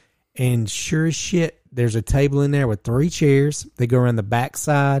woods. And sure as shit, there's a table in there with 3 chairs. They go around the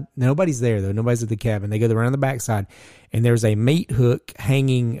backside. Nobody's there, though. Nobody's at the cabin. They go around the backside, and there's a meat hook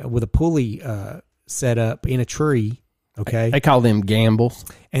hanging with a pulley set up in a tree. Okay. They call them gambles.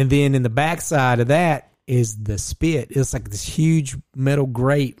 And then in the backside of that is the spit. It's like this huge metal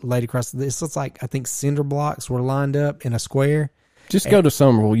grate laid across this. Looks like, I think, cinder blocks were lined up in a square. Just go to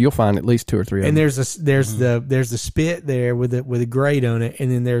Somerville. You'll find at least 2 or 3 of them. And there's the spit there with a grate on it. And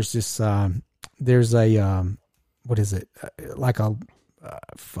then there's this what is it? Like a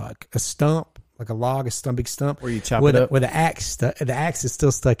stump, like a log, big stump. Where you chop with it up. With the axe. The axe is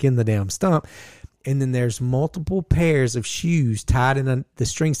still stuck in the damn stump. And then there's multiple pairs of shoes the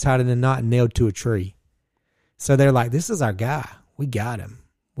strings tied in a knot and nailed to a tree. So they're like, this is our guy. We got him.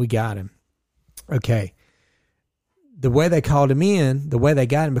 Okay. The way they called him in, the way they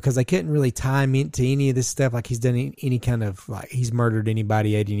got him, because they couldn't really tie him into any of this stuff, like he's done any kind of, like he's murdered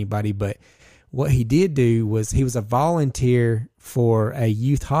anybody, ate anybody. But what he did do was he was a volunteer for a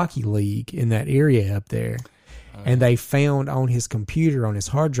youth hockey league in that area up there. And they found on his computer, on his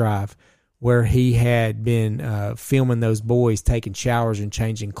hard drive, where he had been filming those boys taking showers and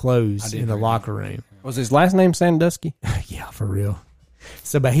changing clothes in the locker room. Was his last name Sandusky? Yeah, for real.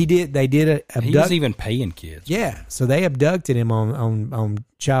 So, but they did abduct. He was even paying kids. Yeah, so they abducted him on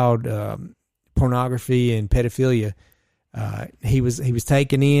child pornography and pedophilia. He was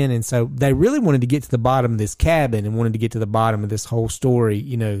taken in, and so they really wanted to get to the bottom of this cabin and wanted to get to the bottom of this whole story.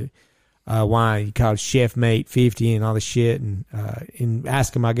 You know, why he called Chef Mate 50 and all this shit, and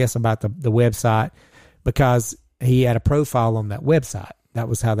ask him, I guess, about the website, because he had a profile on that website. That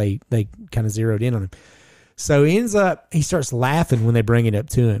was how they kind of zeroed in on him. So he starts laughing when they bring it up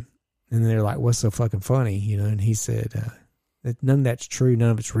to him. And they're like, what's so fucking funny? You know, and he said, none of that's true.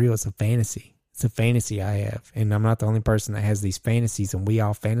 None of it's real. It's a fantasy. It's a fantasy I have. And I'm not the only person that has these fantasies, and we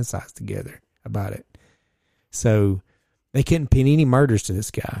all fantasize together about it. So they couldn't pin any murders to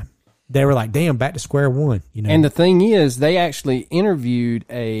this guy. They were like, damn, back to square one. You know, And the thing is, they actually interviewed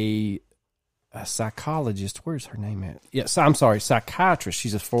a psychologist. Where's her name at? Yes, I'm sorry, psychiatrist.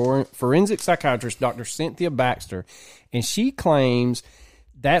 She's a forensic psychiatrist, Dr. Cynthia Baxter, and she claims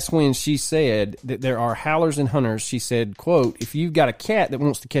that's when she said that there are howlers and hunters. She said, quote, if you've got a cat that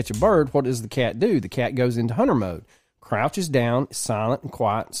wants to catch a bird, what does the cat do? The cat goes into hunter mode, crouches down, is silent and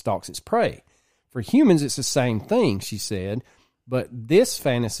quiet, and stalks its prey. For humans, it's the same thing, she said, but this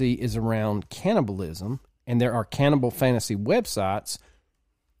fantasy is around cannibalism, and there are cannibal fantasy websites.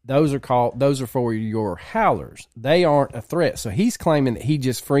 Those are for your howlers. They aren't a threat. So he's claiming that he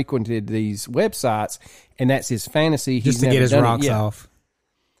just frequented these websites, and that's his fantasy. just He's to never get his done it rocks yet. off.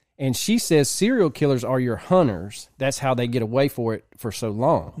 And she says serial killers are your hunters. That's how they get away for it for so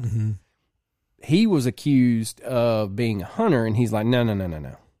long. Mm-hmm. He was accused of being a hunter, and he's like,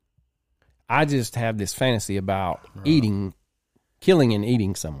 no. I just have this fantasy about killing and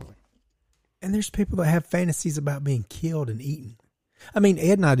eating someone. And there's people that have fantasies about being killed and eaten. I mean,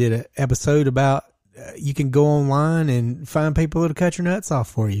 Ed and I did an episode about you can go online and find people that'll cut your nuts off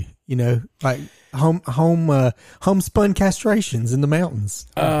for you. You know, like homespun castrations in the mountains.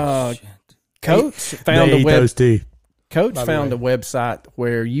 Coach found They eat those too. Coach by the found way. a website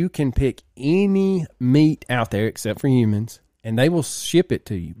where you can pick any meat out there except for humans, and they will ship it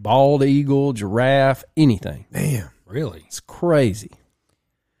to you. Bald eagle, giraffe, anything. Damn. Really? It's crazy.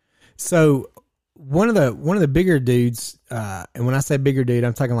 So one of the bigger dudes, and when I say bigger dude,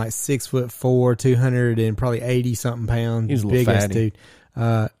 I'm talking like 6'4", 200 and probably 80 something pounds. He's a little big ass fatty.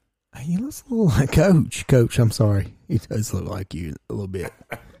 dude. He looks a little like Coach. Coach, I'm sorry. He does look like you a little bit.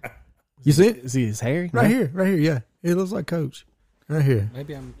 You see it? Is he his hair? Right here. Yeah. It looks like Coach. Right here.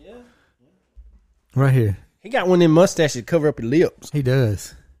 Maybe I'm. Right here. He got one of them mustaches that cover up his lips. He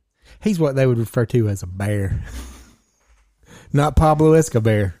does. He's what they would refer to as a bear. Not Pablo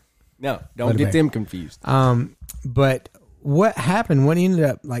Escobar. No, What don't a get bear. them confused. But what happened? What ended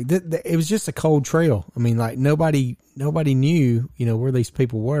up like? It was just a cold trail. I mean, like nobody knew, where these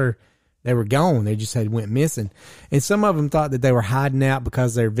people were. They were gone. They just went missing. And some of them thought that they were hiding out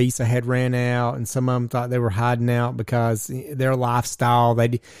because their visa had ran out, and some of them thought they were hiding out because their lifestyle.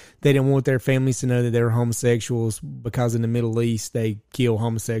 They didn't want their families to know that they were homosexuals because in the Middle East they kill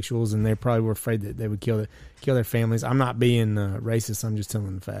homosexuals, and they probably were afraid that they would kill their families. I'm not being racist. I'm just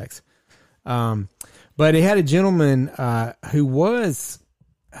telling the facts. But he had a gentleman who was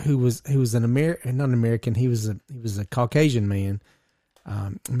an American, not an American. He was a Caucasian man.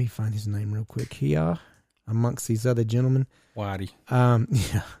 Let me find his name real quick here amongst these other gentlemen. Whitey.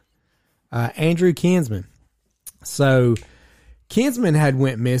 Andrew Kinsman. So Kinsman had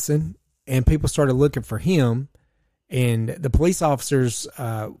went missing, and people started looking for him. And the police officers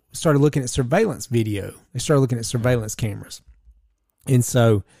started looking at surveillance video. They started looking at surveillance cameras. And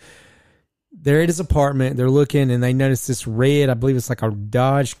so they're at his apartment. They're looking, and they noticed this red, I believe it's like a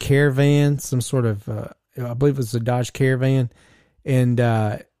Dodge Caravan, some sort of, I believe it was a Dodge Caravan. And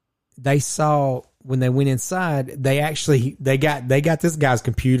they saw when they went inside, they got this guy's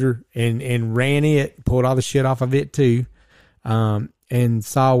computer and ran it, pulled all the shit off of it too, and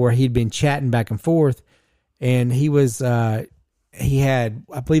saw where he'd been chatting back and forth. And he had,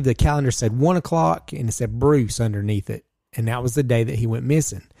 I believe the calendar said 1:00 and it said Bruce underneath it. And that was the day that he went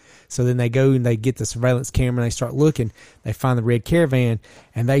missing. So then they go and they get the surveillance camera and they start looking. They find the red Caravan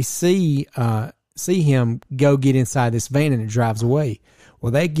and they see him go get inside this van and it drives away.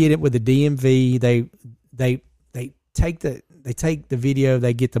 Well, they get it with the DMV. They take the video,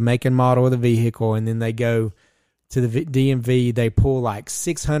 they get the make and model of the vehicle, and then they go to the DMV. They pull like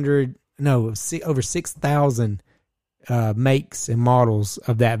over 6,000 makes and models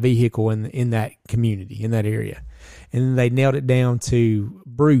of that vehicle in that community, in that area. And then they nailed it down to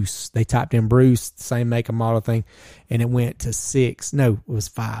Bruce. They typed in Bruce, same make and model thing, and it went to 6. No, it was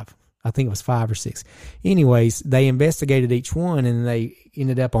 5. I think it was 5 or 6. Anyways, they investigated each one, and they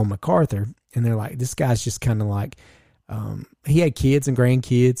ended up on MacArthur. And they're like, this guy's just kind of like, he had kids and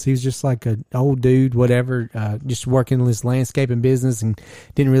grandkids. He was just like an old dude, whatever, just working in his landscaping business and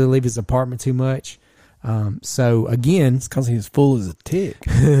didn't really leave his apartment too much. So again, It's because he was full as a tick.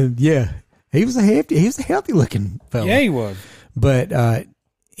 yeah, he was a healthy looking fella. Yeah, he was. But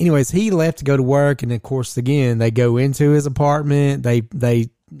anyways, he left to go to work, and of course, again, they go into his apartment. They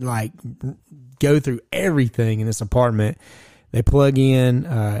like go through everything in this apartment. They plug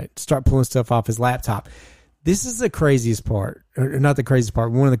in, start pulling stuff off his laptop. This is the craziest part, or not the craziest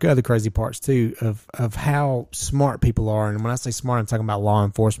part. One of the other crazy parts too of how smart people are. And when I say smart, I'm talking about law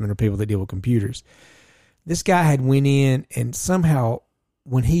enforcement or people that deal with computers. This guy had went in and somehow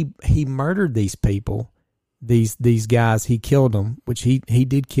when he murdered these people, these guys, he killed them, which he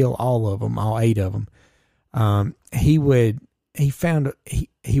did kill all of them, all 8 of them. He would do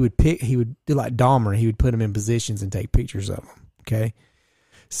like Dahmer. He would put them in positions and take pictures of them. Okay.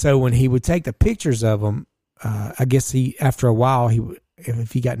 So when he would take the pictures of them, I guess after a while,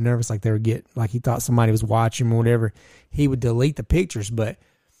 if he got nervous, like he thought somebody was watching him or whatever, he would delete the pictures, but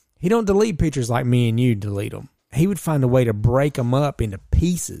he don't delete pictures like me and you delete them. He would find a way to break them up into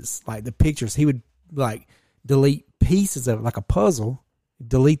pieces, like the pictures. He would like delete pieces of it, like a puzzle,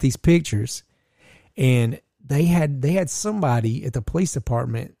 delete these pictures. And they had somebody at the police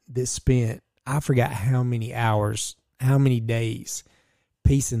department that spent, I forgot how many hours, how many days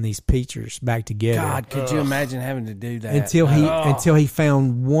piecing these pictures back together. God, could you imagine having to do that? Until he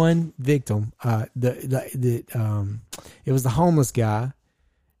found one victim. It was the homeless guy,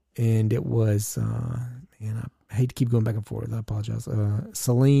 and it was I hate to keep going back and forth. I apologize.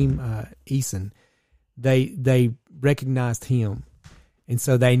 Salim Eason. They recognized him, and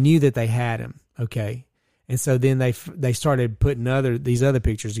so they knew that they had him. Okay, and so then they started putting these other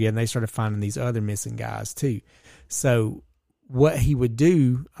pictures together. And they started finding these other missing guys too. So what he would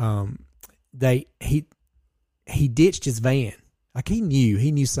do, he ditched his van. Like he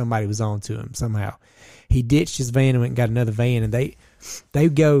knew somebody was on to him somehow. He ditched his van and went and got another van, and they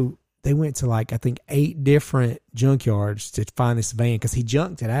went to like I think 8 different junkyards to find this van because he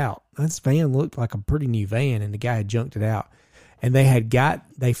junked it out. This van looked like a pretty new van, and the guy had junked it out. And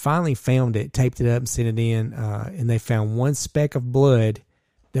they finally found it, taped it up, and sent it in, and they found one speck of blood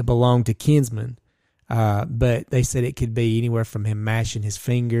that belonged to Kinsman. But they said it could be anywhere from him mashing his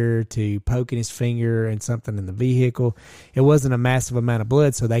finger to poking his finger and something in the vehicle. It wasn't a massive amount of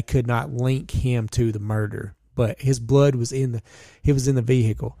blood, so they could not link him to the murder. But his blood was in the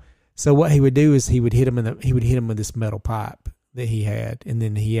vehicle. So what he would do is he would hit him with this metal pipe that he had, and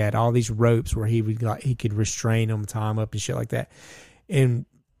then he had all these ropes where he could restrain them, tie them up, and shit like that. And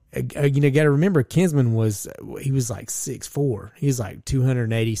got to remember, Kinsman was like 6'4". He was like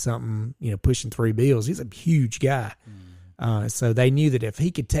 280 something, pushing 3 bills. He's a huge guy. So they knew that if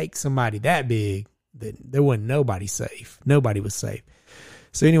he could take somebody that big, that there wasn't nobody safe. Nobody was safe.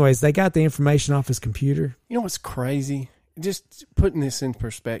 So anyways, they got the information off his computer. You know what's crazy? Just putting this in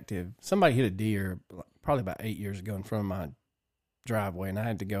perspective, somebody hit a deer probably about 8 years ago in front of my driveway, and I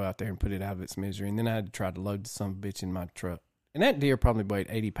had to go out there and put it out of its misery, and then I had to try to load some bitch in my truck. And that deer probably weighed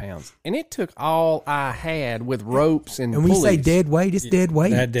 80 pounds. And it took all I had with ropes and when we pulleys. say dead weight, it's dead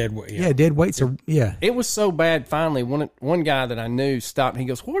weight. That dead weight. Yeah, dead weights are, yeah. It was so bad, finally, one guy that I knew stopped. He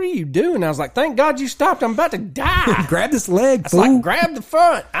goes, "What are you doing?" I was like, "Thank God you stopped. I'm about to die." Grab this leg, It's fool. like, grab the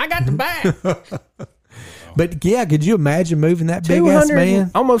front. I got the back. But yeah, could you imagine moving that big ass 200,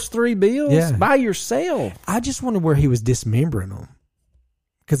 man? almost 3 bills Yeah. by yourself. I just wonder where he was dismembering them.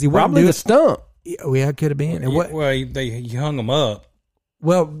 Because he Probably the wouldn't stump. do it. Yeah, it could have been. And what? Well, he hung him up.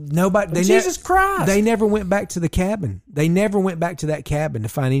 Well, nobody. They Jesus Christ. They never went back to the cabin. They never went back to that cabin to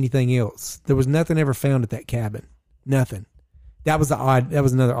find anything else. There was nothing ever found at that cabin. Nothing. That was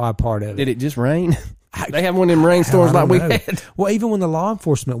another odd part of it. Did it just rain? They have one of them rainstorms I don't like we know. had. Well, even when the law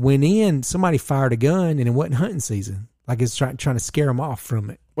enforcement went in, somebody fired a gun, and it wasn't hunting season. Like it's trying to scare them off from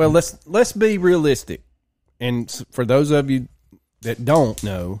it. Well, let's be realistic. And for those of you that don't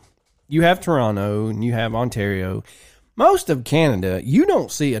know, you have Toronto and you have Ontario. Most of Canada, you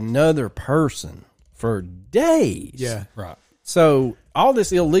don't see another person for days. Right. So all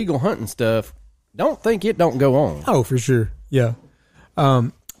this illegal hunting stuff, don't think it don't go on. Oh, for sure. Yeah.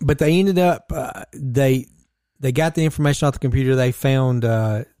 But they ended up they got the information off the computer. They found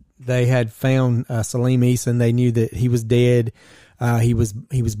they had found Salim Eason. They knew that he was dead. He was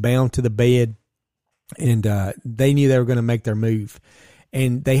bound to the bed, and they knew they were going to make their move.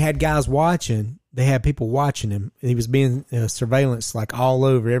 And they had guys watching. They had people watching him. He was being surveillance like all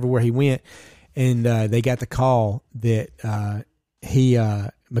over, everywhere he went. And they got the call that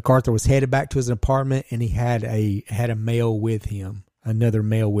MacArthur was headed back to his apartment, and he had a male with him, another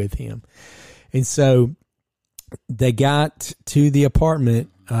male with him. And so they got to the apartment.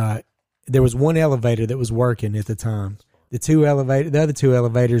 There was one elevator that was working at the time. The other two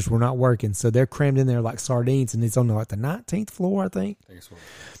elevators were not working, so they're crammed in there like sardines, and it's on like the 19th floor, I think.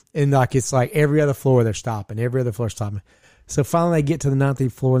 And like it's like every other floor they're stopping, every other floor stopping. So finally they get to the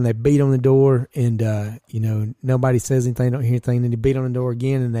 19th floor, and they beat on the door, and nobody says anything, don't hear anything. Then they beat on the door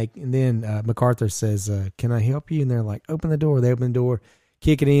again, and then MacArthur says, "Can I help you?" And they're like, "Open the door." They open the door,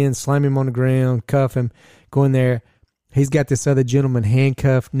 kick it in, slam him on the ground, cuff him, go in there. He's got this other gentleman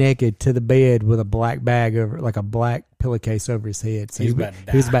handcuffed naked to the bed with a black bag over, like a black pillowcase over his head. So He's about to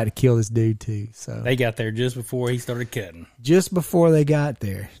die. he was about to kill this dude too. So They got there just before he started cutting. just before they got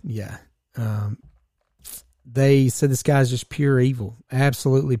there, yeah. They said this guy's just pure evil,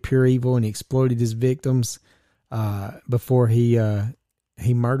 absolutely pure evil, and he exploited his victims before he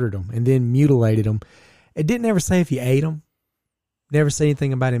murdered them and then mutilated them. It didn't ever say if he ate them. Never say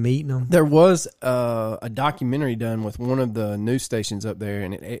anything about him eating them. There was a documentary done with one of the news stations up there,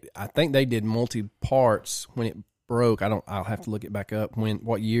 and I think they did multi-parts when it broke. I'll have to look it back up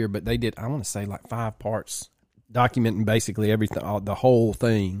what year, but they did. I want to say like 5 parts, documenting basically everything, the whole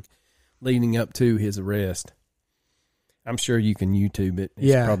thing, leading up to his arrest. I'm sure you can YouTube it.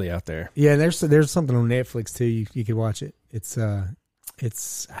 It's probably out there. Yeah, there's something on Netflix too. You could watch it. It's I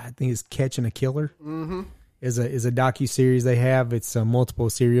think it's Catching a Killer. Mm-hmm. is a docu-series they have. It's multiple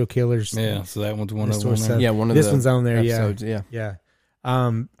serial killers. Yeah, so that one's one This of them. sort of on stuff. there. Yeah, one of This the one's on there, episodes, yeah. yeah.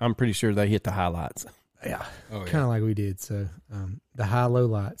 Yeah. I'm pretty sure they hit the highlights. Yeah. Oh, yeah. Kind of like we did. So the high low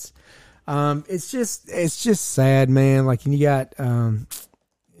lights. It's just sad, man. Like, and you got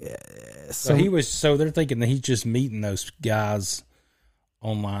So they're thinking that he's just meeting those guys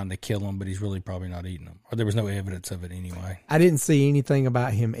online to kill them, but he's really probably not eating them. Or there was no evidence of it anyway. I didn't see anything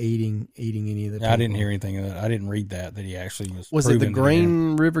about him eating any of the I didn't people. hear anything of that. I didn't read that he actually Was it the proven that he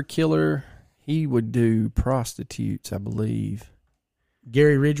Green River Killer? He would do prostitutes, I believe.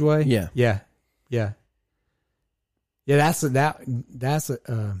 Gary Ridgway. Yeah. That's a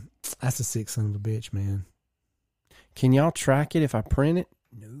sick son of a bitch, man. Can y'all track it if I print it?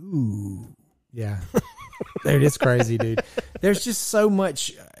 No. Yeah, dude, it's crazy, dude. There's just so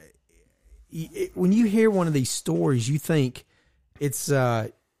much. When you hear one of these stories, you think it's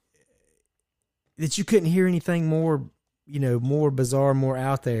that you couldn't hear anything more, more bizarre, more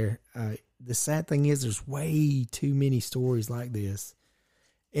out there. The sad thing is, there's way too many stories like this,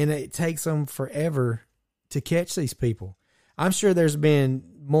 and it takes them forever to catch these people. I'm sure there's been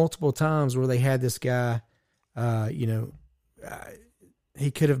multiple times where they had this guy, he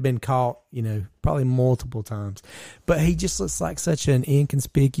could have been caught, probably multiple times, but he just looks like such an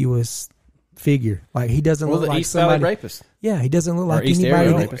inconspicuous figure. Like, he doesn't Well, look the like East Valley somebody. rapist. Yeah, he doesn't look like East anybody.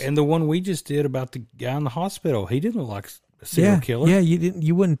 Area that- rapist. And the one we just did about the guy in the hospital, he didn't look like a serial killer. Yeah,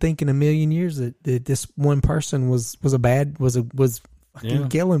 you wouldn't think in a million years that this one person was fucking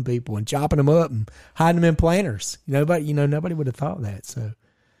killing people and chopping them up and hiding them in planters. Nobody would have thought that. So,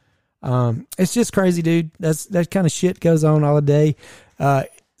 it's just crazy, dude. That kind of shit goes on all day.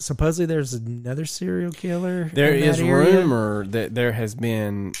 Supposedly there's another serial killer. There in that is area. rumor that there has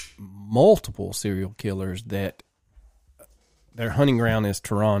been multiple serial killers that their hunting ground is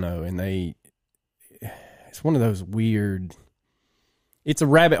Toronto, and it's one of those weird. It's a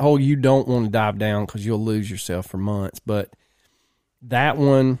rabbit hole you don't want to dive down because you'll lose yourself for months. But that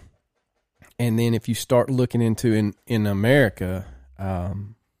one, and then if you start looking into in America,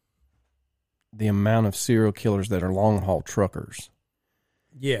 the amount of serial killers that are long haul truckers.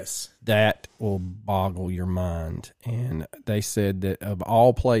 Yes. That will boggle your mind. And they said that of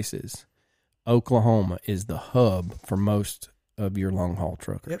all places, Oklahoma is the hub for most of your long haul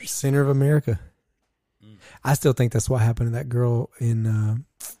truckers. Yep. Center of America. I still think that's what happened to that girl in.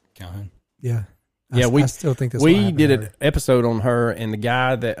 Yeah. Yeah, I still think that's what we happened did to an her. episode on her, and the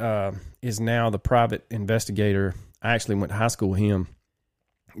guy that is now the private investigator. I actually went to high school with him.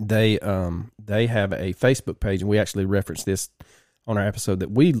 They have a Facebook page, and we actually referenced this on our episode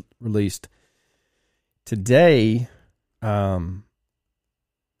that we released today.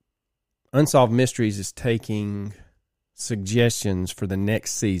 Unsolved Mysteries is taking suggestions for the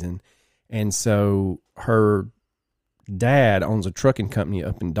next season, and so her dad owns a trucking company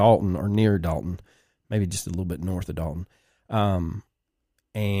up in Dalton or near Dalton, maybe just a little bit north of Dalton.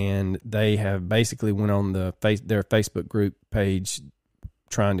 And they have basically went on their Facebook group page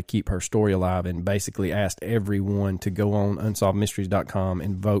trying to keep her story alive and basically asked everyone to go on unsolvedmysteries.com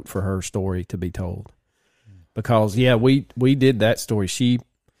and vote for her story to be told. Because, yeah, we did that story. She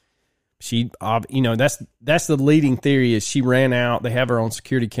that's the leading theory is she ran out. They have her on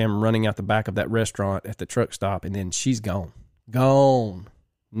security camera running out the back of that restaurant at the truck stop, and then she's gone. Gone.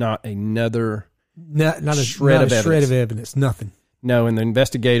 Not another Not a shred of shred evidence. of evidence. Nothing. No, and the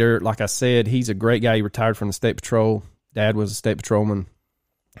investigator, like I said, he's a great guy. He retired from the State Patrol. Dad was a State Patrolman.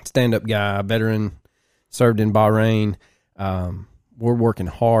 Stand-up guy, veteran, served in Bahrain. We're working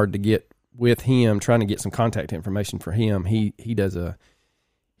hard to get with him, trying to get some contact information for him. He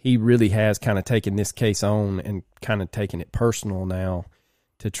really has kind of taken this case on and kind of taken it personal now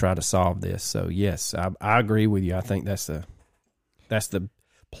to try to solve this. So yes, I agree with you. I think that's the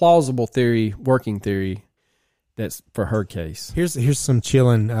plausible theory, working theory. That's for her case. Here's some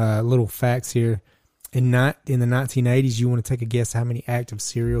chilling little facts here. In the 1980s, you want to take a guess how many active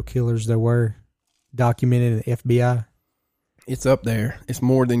serial killers there were documented in the FBI? It's up there. It's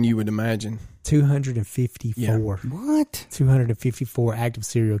more than you would imagine. 254. Yeah. What? 254 active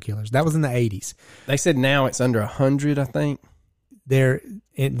serial killers. That was in the 80s. They said now it's under 100, I think.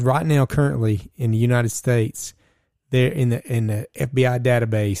 Right now, currently in the United States, there in the FBI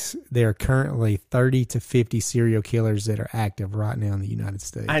database, there are currently 30 to 50 serial killers that are active right now in the United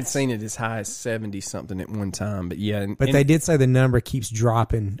States. I had seen it as high as 70-something at one time, but yeah. But they did say the number keeps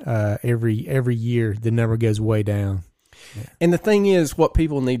dropping every year. The number goes way down. And the thing is, what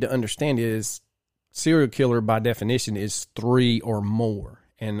people need to understand is serial killer by definition is 3 or more.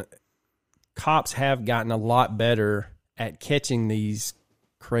 And cops have gotten a lot better at catching these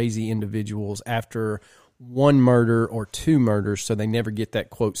crazy individuals after one murder or two murders, so they never get that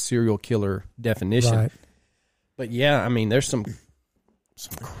quote serial killer definition. Right. But yeah, I mean, there's some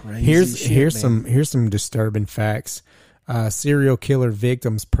crazy shit, here's man. some disturbing facts. Serial killer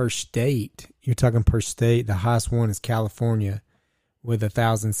victims per state. You're talking per state. The highest one is California with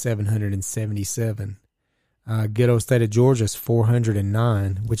 1,777. Good old state of Georgia is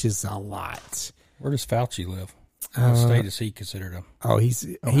 409, which is a lot. Where does Fauci live? What state is he considered a? Oh, he's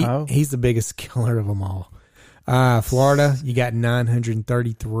Ohio? he's the biggest killer of them all. Florida, you got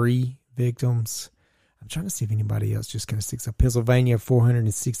 933 victims. I'm trying to see if anybody else just kind of sticks up. Pennsylvania,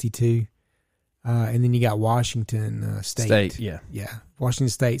 462. And then you got Washington State. Yeah. Washington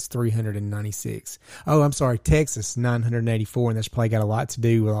State's 396. Oh, I'm sorry. Texas, 984. And that's probably got a lot to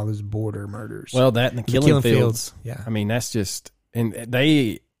do with all those border murders. Well, that and the killing fields. Yeah. I mean, that's just, and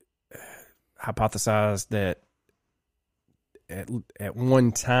they hypothesized that at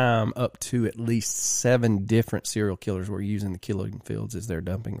one time up to at least 7 different serial killers were using the killing fields as their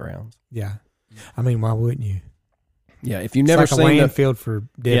dumping grounds. Yeah. I mean, why wouldn't you? Yeah, if you've never It's like seen a landfill for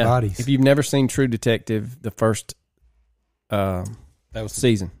dead bodies. if you've never seen True Detective, the first That was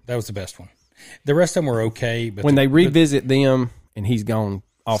season, That was the best one. The rest of them were okay, but when they revisit them and he's gone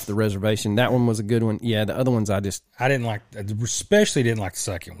off the reservation, that one was a good one. Yeah, the other ones I didn't like, especially didn't like the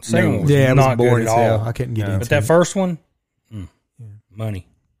second one. Second one was yeah, it was not boring good as at hell. all. I couldn't get No. into But that it. first one, money.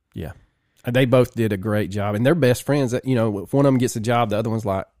 yeah, they both did a great job, and they're best friends. That, you know, if one of them gets a job, the other one's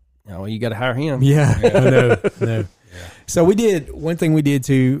like, oh, you got to hire him. Yeah, no. So we did one thing we did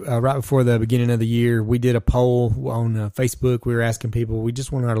too right before the beginning of the year. We did a poll on Facebook. We were asking people. We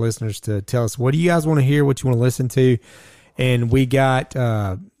just wanted our listeners to tell us, what do you guys want to hear? What you want to listen to? And we got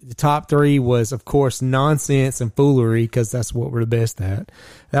the top 3 was, of course, nonsense and foolery, because that's what we're the best at.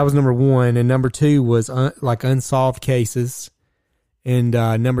 That was number 1, and number 2 was like unsolved cases, and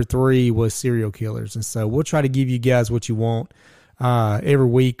number 3 was serial killers. And so we'll try to give you guys what you want every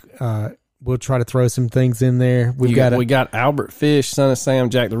week. We'll try to throw some things in there. We got Albert Fish, Son of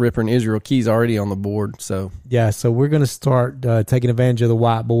Sam, Jack the Ripper, and Israel Keys already on the board. So so we're going to start taking advantage of the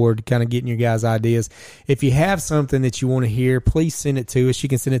whiteboard, kind of getting your guys' ideas. If you have something that you want to hear, please send it to us. You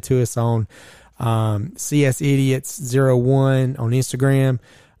can send it to us on CS Idiots 01 on Instagram.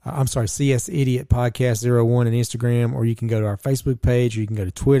 I'm sorry, CS Idiot Podcast 01 on Instagram, or you can go to our Facebook page, or you can go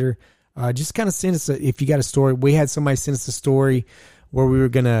to Twitter. Just kind of send us if you got a story. We had somebody send us a story where we were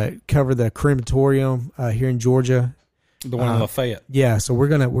going to cover the crematorium here in Georgia. The one in Lafayette. Yeah, so we're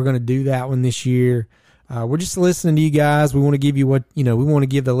gonna do that one this year. We're just listening to you guys. We want to give you what we want to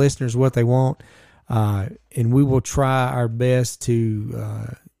give the listeners what they want, and we will try our best to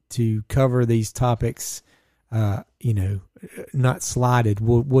cover these topics. Not slided.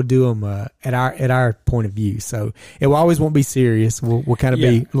 We'll do them at our point of view. So it always won't be serious. We'll kind of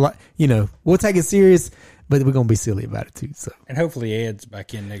be we'll take it serious, but we're gonna be silly about it too. So, And hopefully Ed's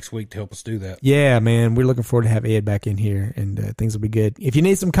back in next week to help us do that. yeah, man, we're looking forward to have Ed back in here, and things will be good. If you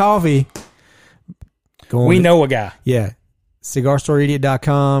need some coffee, go on. We know a guy. Yeah,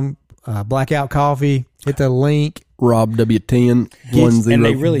 cigarstoreidiot.com, Blackout Coffee. Hit the link. Rob W10 And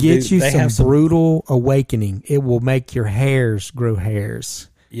they really Get do. you They some have some. brutal awakening. It will make your hairs grow hairs.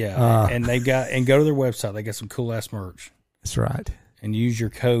 Yeah, and they've got, and go to their website. They got some cool ass merch, That's right. and use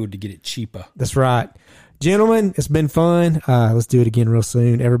your code to get it cheaper. That's right. Gentlemen, it's been fun. Let's do it again real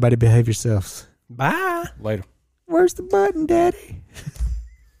soon. Everybody behave yourselves. Bye. Later. Where's the button, Daddy?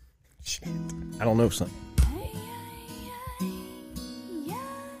 I don't know, son.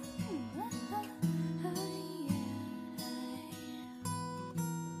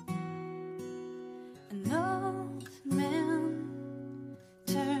 An old man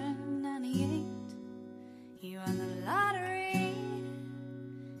turned 98. He won the lottery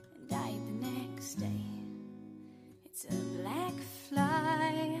and died the next day. It's a black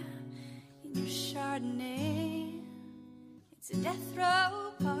fly in your Chardonnay. It's a death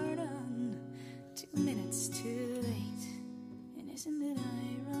row party.